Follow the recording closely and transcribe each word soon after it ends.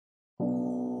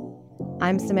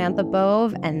I'm Samantha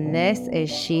Bove, and this is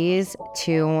She's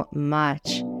Too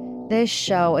Much. This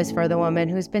show is for the woman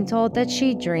who's been told that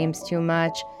she dreams too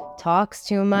much, talks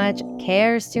too much,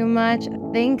 cares too much,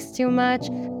 thinks too much,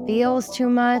 feels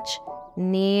too much,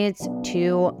 needs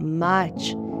too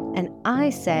much. And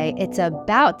I say it's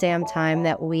about damn time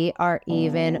that we are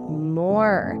even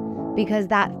more, because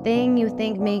that thing you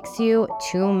think makes you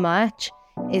too much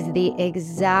is the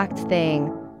exact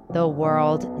thing the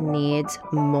world needs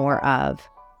more of.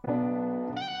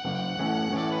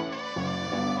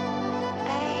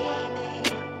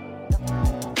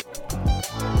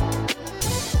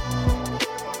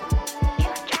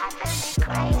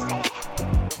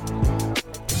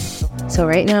 So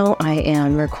right now I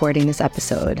am recording this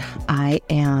episode. I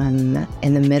am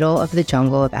in the middle of the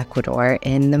jungle of Ecuador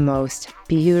in the most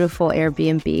beautiful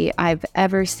Airbnb I've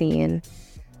ever seen.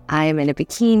 I'm in a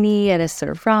bikini and a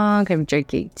sarong. I'm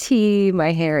drinking tea.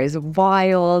 My hair is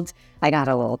wild. I got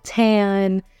a little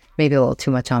tan, maybe a little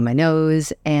too much on my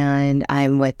nose. And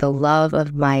I'm with the love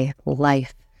of my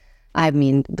life. I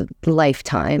mean,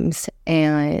 lifetimes.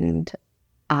 And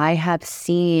I have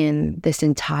seen this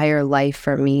entire life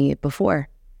for me before.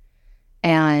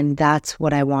 And that's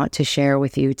what I want to share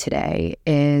with you today,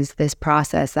 is this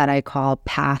process that I call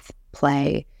path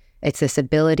play. It's this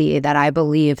ability that I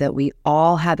believe that we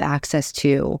all have access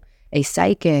to, a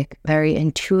psychic, very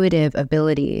intuitive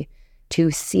ability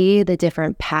to see the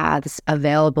different paths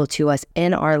available to us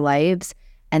in our lives,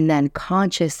 and then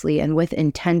consciously and with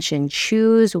intention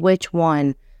choose which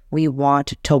one we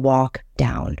want to walk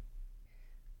down.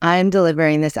 I'm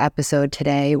delivering this episode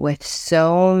today with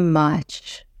so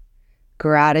much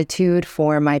gratitude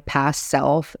for my past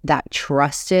self that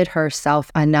trusted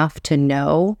herself enough to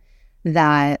know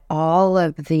that all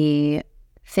of the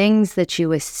things that she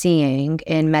was seeing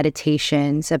in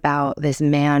meditations about this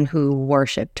man who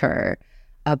worshipped her,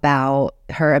 about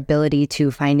her ability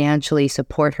to financially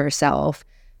support herself,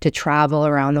 to travel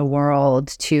around the world,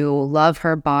 to love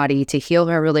her body, to heal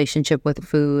her relationship with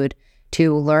food,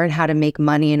 to learn how to make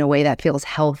money in a way that feels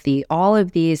healthy, all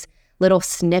of these little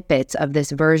snippets of this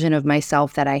version of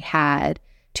myself that I had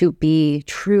to be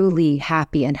truly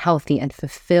happy and healthy and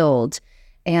fulfilled,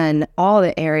 and all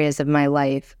the areas of my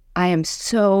life, I am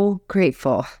so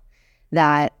grateful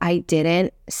that I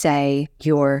didn't say,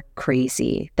 "You're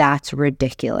crazy. That's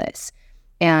ridiculous."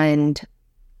 And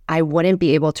I wouldn't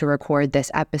be able to record this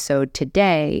episode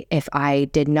today if I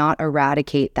did not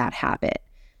eradicate that habit.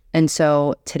 And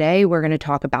so today we're going to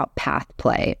talk about path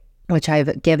play, which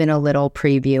I've given a little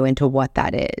preview into what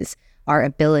that is. Our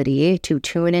ability to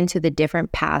tune into the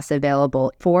different paths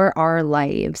available for our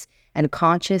lives and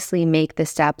consciously make the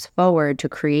steps forward to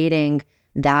creating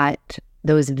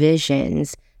those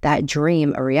visions, that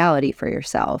dream, a reality for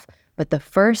yourself. But the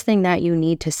first thing that you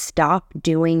need to stop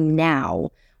doing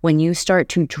now when you start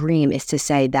to dream is to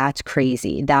say, "That's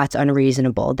crazy, that's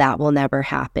unreasonable, that will never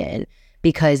happen,"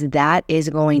 because that is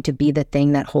going to be the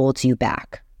thing that holds you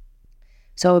back.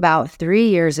 So about 3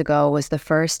 years ago was the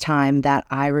first time that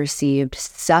I received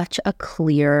such a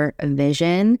clear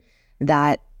vision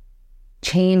that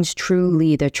changed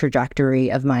truly the trajectory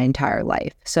of my entire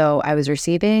life. So I was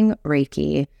receiving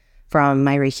Reiki from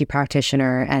my Reiki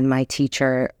practitioner and my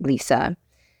teacher, Lisa.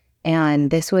 And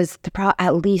this was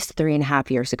at least 3.5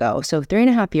 years ago. So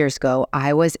 3.5 years ago,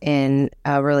 I was in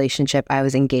a relationship. I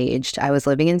was engaged. I was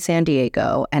living in San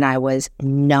Diego, and I was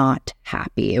not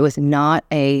happy. It was not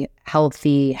a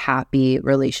healthy, happy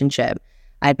relationship.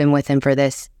 I'd been with him for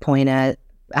this point at,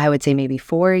 I would say maybe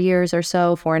 4 years or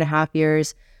so, 4.5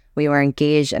 years. We were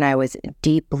engaged, and I was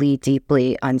deeply,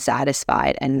 deeply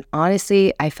unsatisfied. And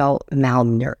honestly, I felt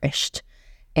malnourished.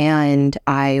 And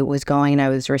I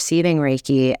was receiving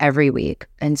Reiki every week.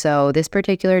 And so this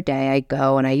particular day I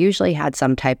go, and I usually had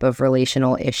some type of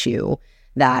relational issue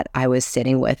that I was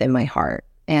sitting with in my heart.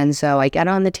 And so I get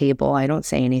on the table, I don't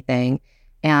say anything.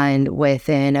 And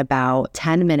within about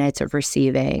 10 minutes of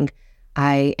receiving,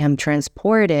 I am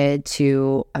transported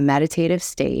to a meditative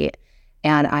state,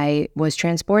 and I was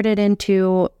transported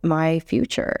into my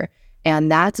future.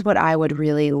 And that's what I would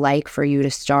really like for you to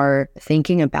start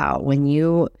thinking about when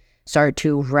you start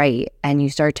to write and you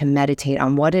start to meditate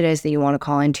on what it is that you want to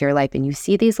call into your life, and you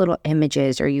see these little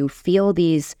images or you feel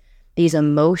these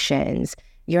emotions.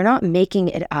 You're not making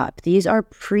it up. These are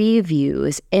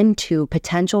previews into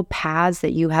potential paths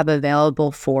that you have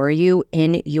available for you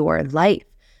in your life.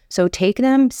 So take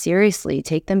them seriously,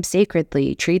 take them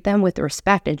sacredly, treat them with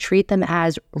respect, and treat them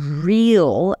as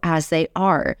real as they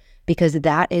are, because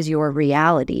that is your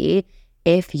reality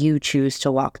if you choose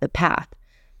to walk the path.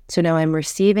 So now I'm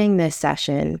receiving this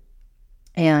session,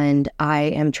 and I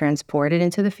am transported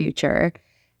into the future,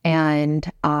 And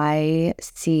I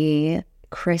see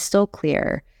crystal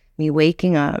clear me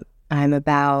waking up. I'm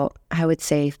about, I would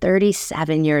say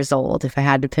 37 years old if I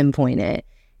had to pinpoint it.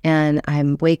 And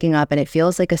I'm waking up and it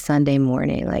feels like a Sunday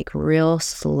morning, like real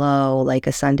slow, like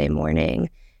a Sunday morning.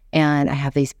 And I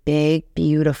have these big,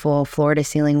 beautiful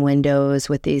floor-to-ceiling windows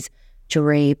with these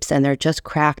drapes, and they're just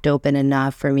cracked open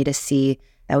enough for me to see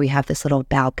that we have this little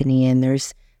balcony, and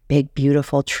there's big,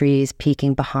 beautiful trees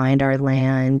peeking behind our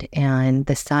land, and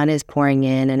the sun is pouring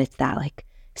in, and it's that like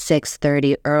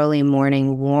 6:30 early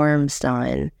morning warm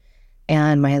sun.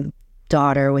 And my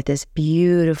daughter with this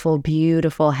beautiful,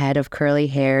 beautiful head of curly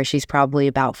hair, she's probably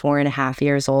about 4.5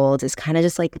 years old, is kind of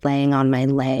just like laying on my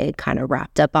leg, kind of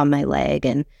wrapped up on my leg,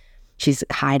 and she's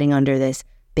hiding under this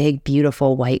big,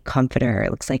 beautiful white comforter.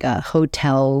 It looks like a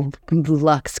hotel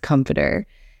luxe comforter.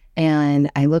 And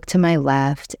I look to my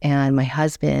left, and my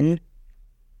husband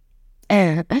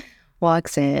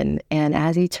walks in. And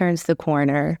as he turns the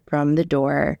corner from the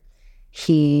door,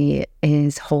 he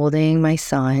is holding my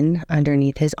son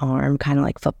underneath his arm, kind of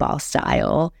like football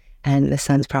style. And the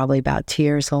son's probably about 2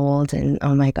 years old. And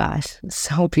oh my gosh,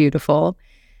 so beautiful.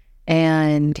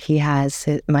 And he has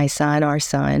my son, our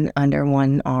son, under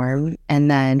one arm. And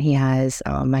then he has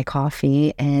my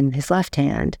coffee in his left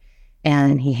hand.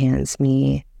 And he hands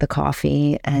me the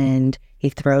coffee, and he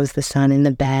throws the son in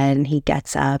the bed, and he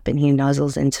gets up and he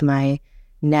nuzzles into my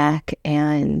neck.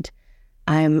 And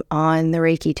I'm on the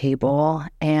Reiki table,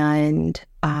 and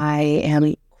I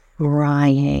am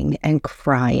crying and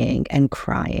crying and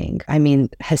crying. I mean,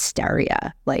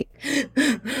 hysteria, like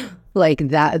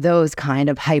that, those kind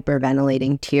of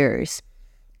hyperventilating tears,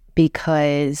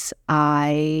 because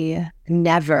I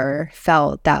never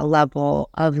felt that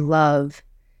level of love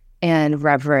and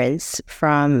reverence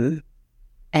from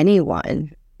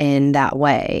anyone in that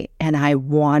way. And I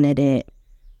wanted it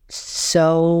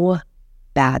so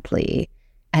badly.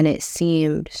 And it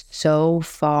seemed so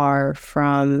far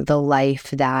from the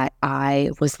life that I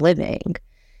was living.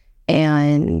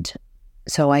 And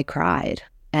so I cried.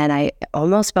 And I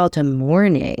almost felt a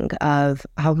mourning of,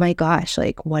 oh my gosh,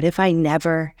 like, what if I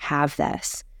never have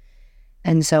this?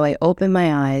 And so I opened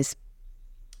my eyes,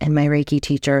 and my Reiki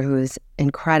teacher, who is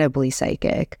incredibly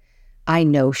psychic, I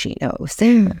know she knows.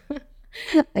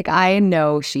 Like, I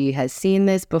know she has seen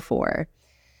this before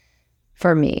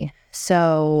for me.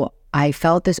 So I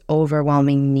felt this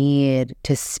overwhelming need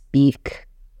to speak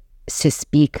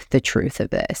the truth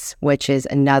of this, which is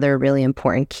another really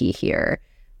important key here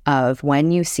of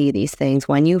when you see these things,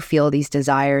 when you feel these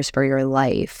desires for your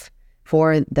life,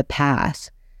 for the path,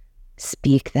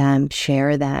 speak them,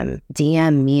 share them,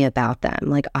 DM me about them.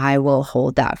 Like, I will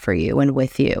hold that for you and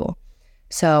with you.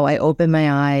 So I opened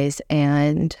my eyes,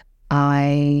 and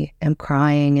I am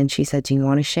crying, and she said, do you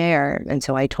want to share? And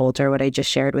so I told her what I just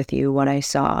shared with you, what I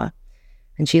saw.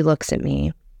 And she looks at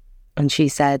me, and she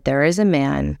said, there is a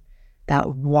man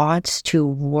that wants to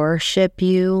worship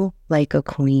you like a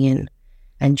queen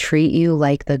and treat you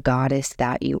like the goddess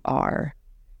that you are.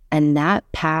 And that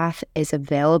path is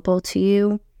available to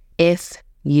you if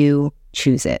you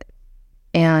choose it.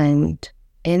 And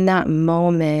in that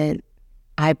moment,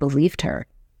 I believed her.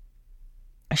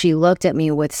 She looked at me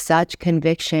with such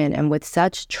conviction and with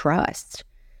such trust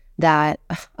that,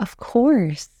 of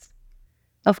course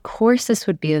this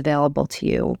would be available to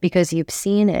you because you've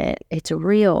seen it. It's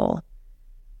real.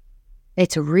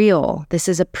 It's real. This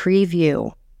is a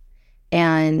preview.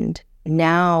 And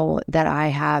now that I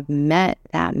have met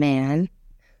that man,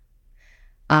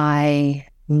 I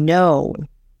know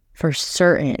for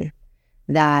certain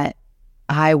that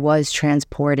I was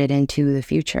transported into the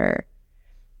future.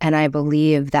 And I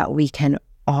believe that we can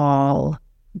all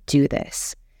do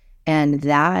this. And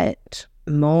that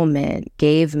moment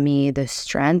gave me the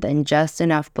strength and just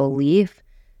enough belief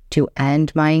to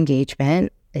end my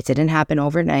engagement. It didn't happen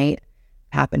overnight. It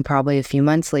happened probably a few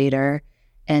months later.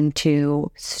 And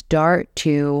to start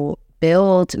to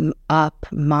build up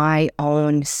my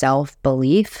own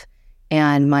self-belief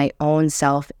and my own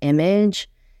self-image,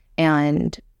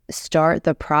 and start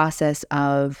the process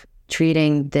of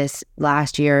treating this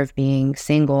last year of being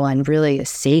single, and really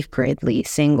sacredly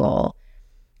single,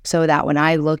 so that when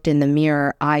I looked in the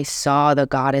mirror, I saw the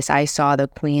goddess, I saw the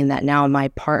queen that now my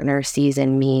partner sees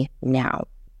in me now.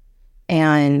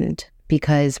 And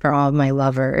because for all of my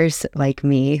lovers like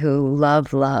me who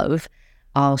love,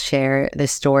 I'll share the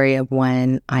story of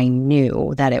when I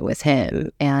knew that it was him.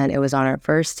 And it was on our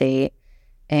first date.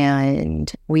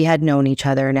 And we had known each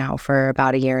other now for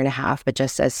about 1.5 years, but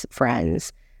just as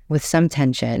friends with some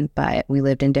tension. But we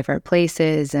lived in different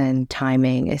places, and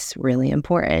timing is really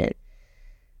important.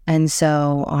 And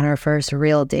so on our first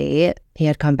real date, he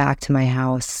had come back to my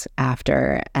house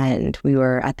after, and we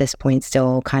were at this point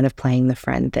still kind of playing the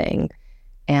friend thing.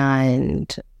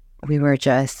 And we were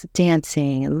just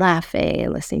dancing and laughing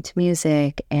and listening to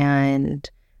music. And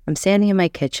I'm standing in my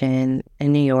kitchen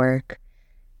in New York,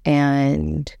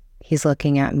 and he's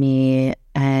looking at me.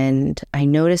 And I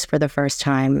noticed for the first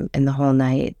time in the whole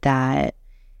night that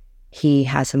he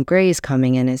has some grays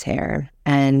coming in his hair.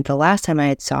 And the last time I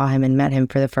had saw him and met him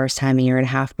for the first time a year and a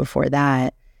half before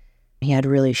that, he had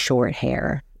really short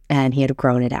hair and he had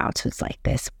grown it out. So it's like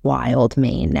this wild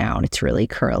mane now, and it's really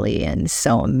curly and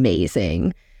so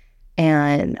amazing.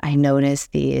 And I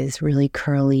noticed these really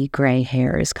curly gray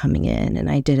hairs coming in, and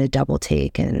I did a double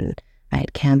take, and I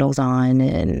had candles on,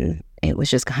 and it was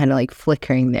just kind of like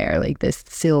flickering there, like this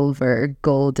silver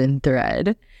golden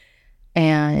thread.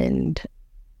 And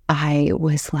I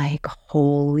was like,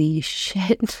 holy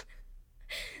shit,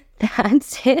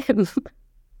 that's him.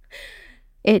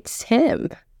 It's him.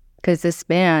 Because this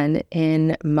man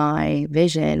in my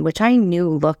vision, which I knew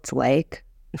looked like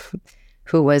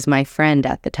who was my friend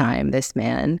at the time, this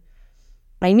man,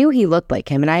 I knew he looked like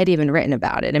him, and I had even written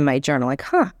about it in my journal, like,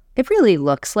 it really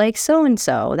looks like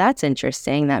so-and-so. That's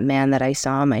interesting, that man that I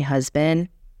saw, my husband.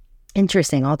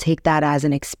 Interesting, I'll take that as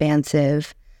an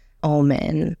expansive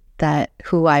omen that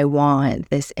who I want,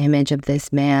 this image of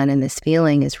this man and this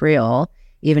feeling is real,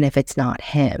 even if it's not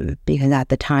him, because at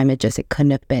the time it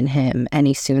couldn't have been him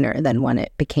any sooner than when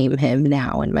it became him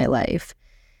now in my life.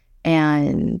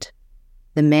 And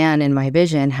the man in my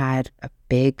vision had a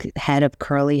big head of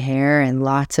curly hair and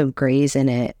lots of grays in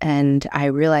it. And I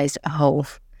realized, oh,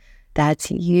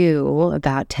 that's you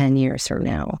about 10 years from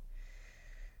now.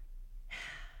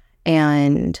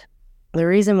 And the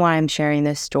reason why I'm sharing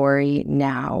this story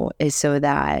now is so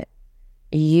that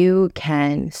you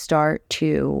can start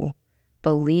to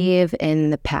believe in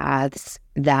the paths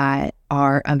that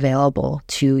are available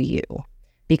to you.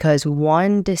 Because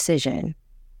one decision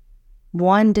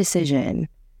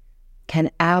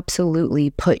can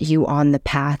absolutely put you on the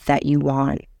path that you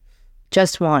want.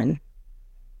 Just one.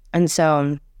 And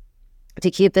so to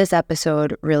keep this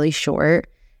episode really short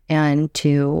and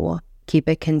to keep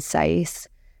it concise,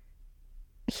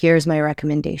 here's my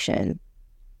recommendation.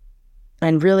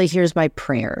 And really, here's my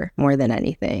prayer more than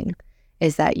anything,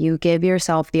 is that you give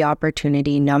yourself the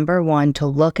opportunity, number one, to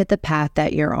look at the path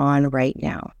that you're on right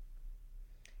now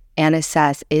and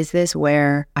assess, is this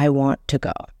where I want to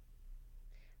go?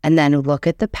 And then look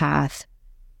at the path,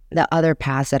 the other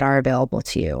paths that are available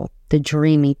to you, the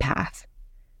dreamy path.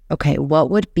 Okay, what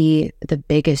would be the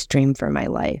biggest dream for my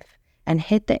life? And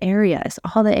hit the areas,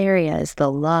 all the areas, the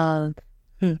love,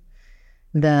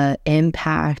 the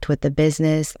impact with the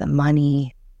business, the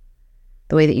money,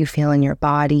 the way that you feel in your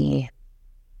body.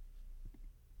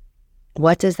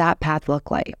 What does that path look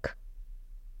like?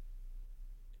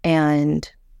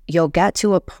 And you'll get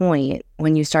to a point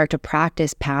when you start to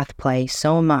practice path play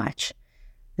so much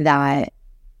that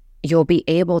you'll be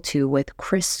able to, with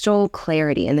crystal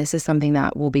clarity, and this is something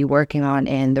that we'll be working on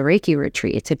in the Reiki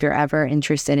retreats, if you're ever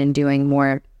interested in doing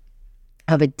more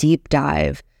of a deep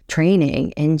dive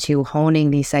training into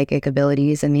honing these psychic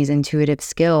abilities and these intuitive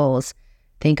skills,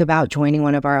 think about joining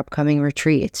one of our upcoming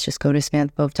retreats. Just go to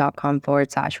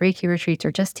samanthapove.com/Reiki retreats,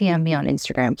 or just DM me on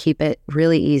Instagram. Keep it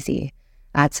really easy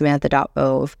at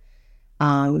samantha.bove.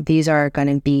 These are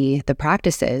going to be the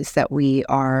practices that we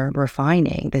are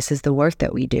refining. This is the work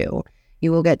that we do.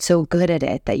 You will get so good at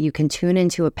it that you can tune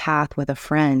into a path with a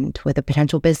friend, with a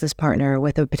potential business partner,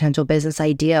 with a potential business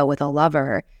idea, with a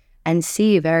lover, and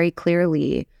see very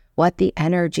clearly what the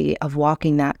energy of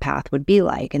walking that path would be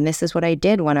like. And this is what I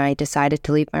did when I decided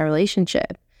to leave my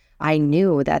relationship. I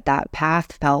knew that that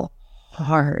path felt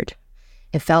hard.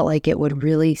 It felt like it would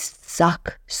really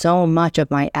suck so much of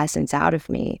my essence out of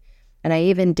me. And I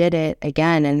even did it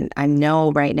again. And I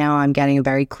know right now I'm getting a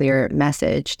very clear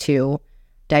message to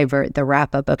divert the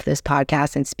wrap up of this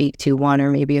podcast and speak to one or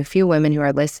maybe a few women who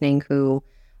are listening who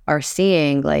are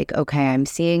seeing like, okay, I'm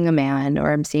seeing a man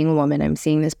or I'm seeing a woman, I'm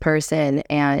seeing this person,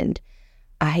 and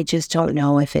I just don't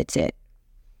know if it's it.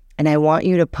 And I want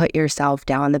you to put yourself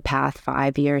down the path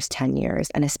 5 years, 10 years.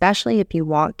 And especially if you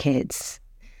want kids,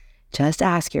 just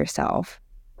ask yourself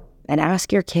and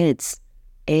ask your kids,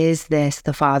 is this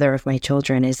the father of my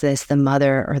children? Is this the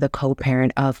mother or the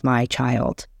co-parent of my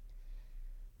child?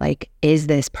 Like, is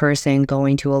this person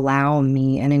going to allow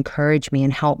me and encourage me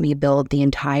and help me build the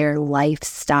entire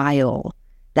lifestyle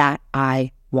that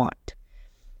I want?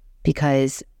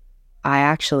 Because I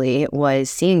actually was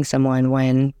seeing someone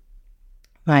when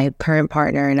my current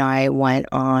partner and I went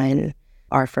on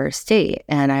our first date.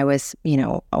 And I was,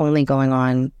 only going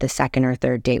on the second or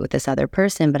third date with this other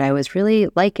person, but I was really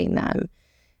liking them.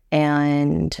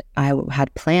 And I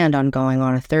had planned on going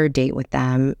on a third date with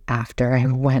them after I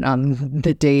went on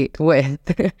the date with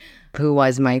who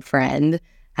was my friend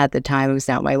at the time, who's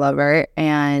now my lover.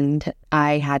 And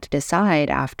I had to decide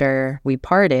after we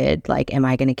parted, like, am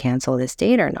I going to cancel this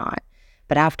date or not?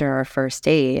 But after our first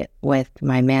date with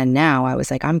my man now, I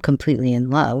was like, I'm completely in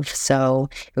love. So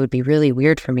it would be really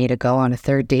weird for me to go on a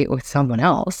third date with someone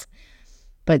else.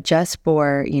 But just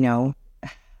for,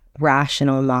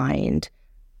 rational mind,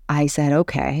 I said,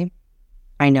 okay,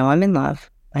 I know I'm in love.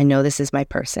 I know this is my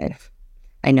person.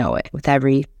 I know it with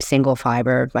every single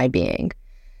fiber of my being.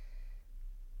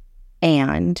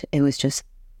 And it was just,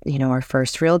 our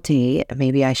first real date.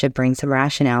 Maybe I should bring some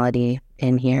rationality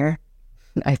in here.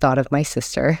 I thought of my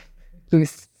sister,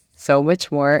 who's so much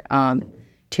more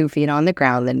 2 feet on the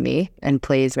ground than me and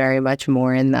plays very much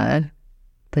more in the,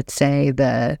 let's say,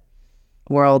 the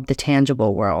world, the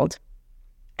tangible world.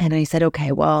 And I said,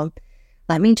 okay, well,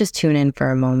 let me just tune in for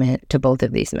a moment to both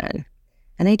of these men.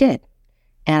 And I did.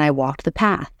 And I walked the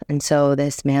path. And so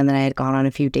this man that I had gone on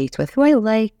a few dates with, who I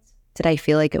liked, did I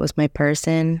feel like it was my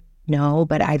person? No,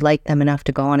 but I liked them enough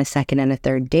to go on a second and a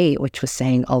third date, which was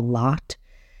saying a lot.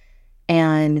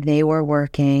 And they were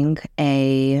working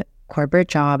a corporate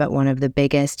job at one of the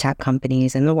biggest tech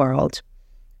companies in the world.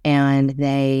 And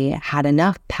they had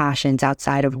enough passions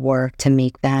outside of work to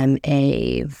make them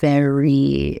a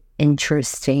very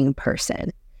interesting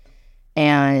person.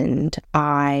 And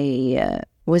I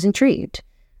was intrigued.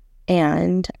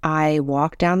 And I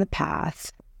walked down the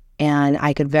path and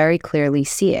I could very clearly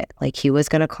see it. Like, he was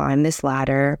going to climb this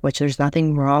ladder, which there's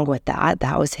nothing wrong with that.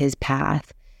 That was his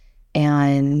path.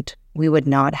 And we would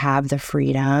not have the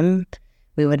freedom.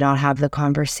 We would not have the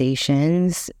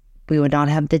conversations. We would not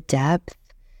have the depth.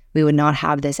 We would not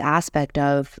have this aspect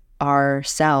of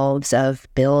ourselves of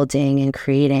building and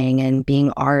creating and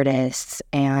being artists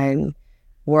and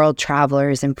world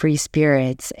travelers and free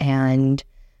spirits and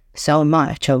so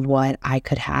much of what I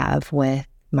could have with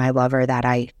my lover that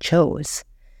I chose.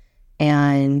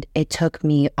 And it took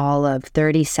me all of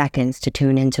 30 seconds to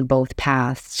tune into both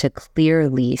paths to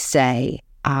clearly say,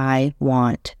 I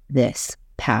want this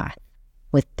path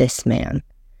with this man.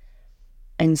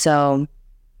 And so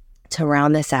to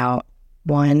round this out,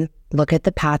 1, look at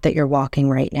the path that you're walking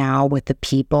right now with the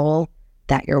people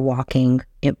that you're walking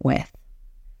it with.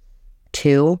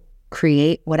 2,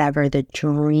 create whatever the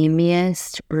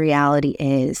dreamiest reality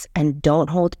is, and don't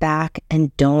hold back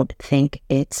and don't think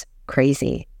it's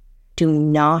crazy. Do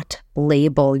not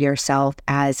label yourself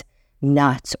as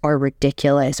nuts or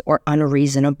ridiculous or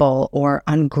unreasonable or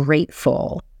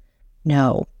ungrateful.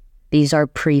 No, these are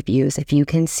previews. If you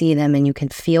can see them and you can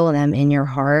feel them in your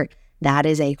heart, that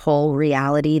is a whole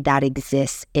reality that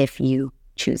exists if you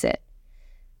choose it.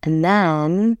 And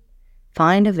then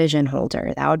find a vision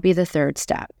holder. That would be the third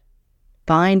step.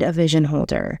 Find a vision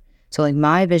holder. So like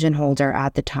my vision holder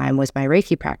at the time was my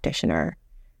Reiki practitioner.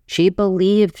 She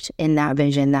believed in that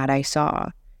vision that I saw.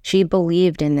 She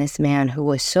believed in this man who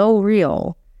was so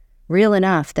real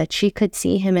enough that she could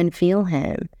see him and feel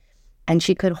him. And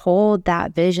she could hold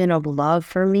that vision of love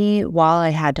for me while I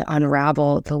had to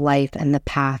unravel the life and the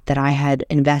path that I had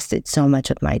invested so much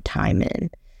of my time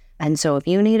in. And so if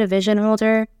you need a vision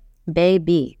holder,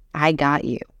 baby, I got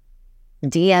you.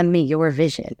 DM me your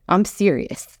vision. I'm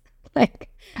serious. Like,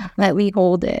 let me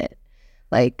hold it.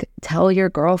 Like, tell your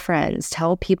girlfriends,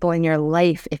 tell people in your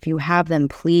life, if you have them,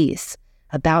 please,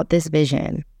 about this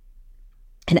vision.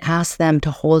 And ask them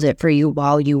to hold it for you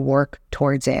while you work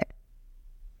towards it.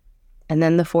 And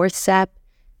then the fourth step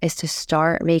is to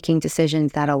start making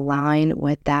decisions that align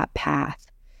with that path.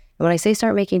 And when I say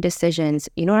start making decisions,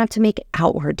 you don't have to make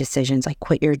outward decisions like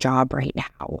quit your job right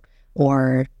now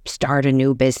or start a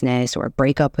new business or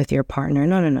break up with your partner.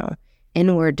 No.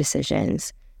 Inward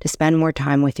decisions to spend more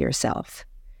time with yourself,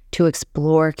 to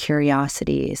explore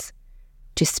curiosities,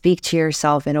 to speak to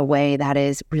yourself in a way that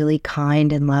is really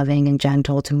kind and loving and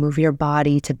gentle, to move your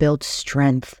body, to build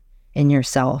strength in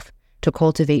yourself, to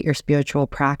cultivate your spiritual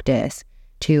practice,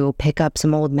 to pick up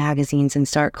some old magazines and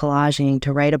start collaging,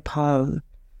 to write a poem,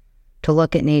 to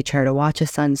look at nature, to watch a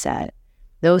sunset,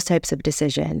 those types of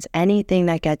decisions, anything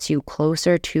that gets you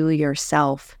closer to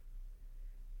yourself,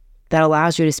 that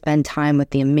allows you to spend time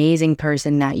with the amazing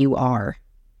person that you are,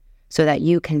 so that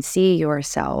you can see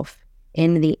yourself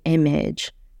in the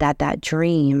image that that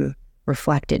dream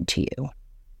reflected to you.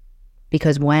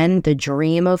 Because when the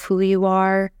dream of who you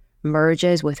are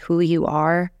merges with who you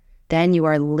are, then you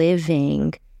are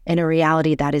living in a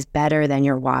reality that is better than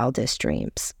your wildest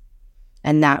dreams.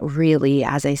 And that really,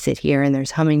 as I sit here and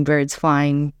there's hummingbirds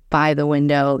flying by the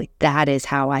window, like, that is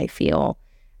how I feel.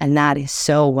 And that is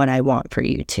so what I want for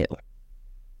you too.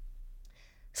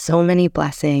 So many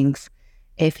blessings.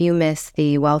 If you missed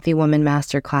the Wealthy Woman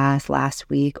Masterclass last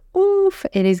week, oof,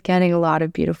 it is getting a lot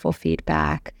of beautiful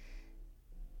feedback.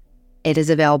 It is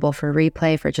available for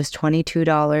replay for just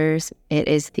 $22. It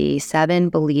is the 7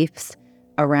 beliefs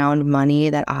around money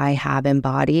that I have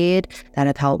embodied that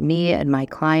have helped me and my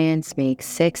clients make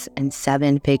 6 and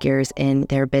 7 figures in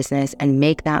their business and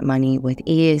make that money with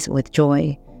ease, with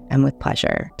joy, and with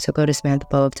pleasure. So go to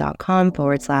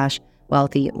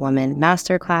samanthapove.com/Wealthy Woman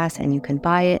Masterclass and you can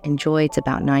buy it, enjoy. It's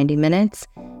about 90 minutes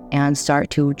and start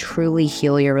to truly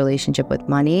heal your relationship with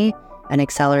money and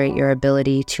accelerate your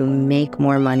ability to make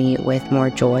more money with more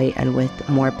joy and with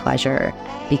more pleasure,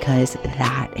 because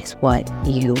that is what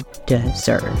you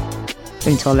deserve.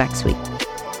 Until next week.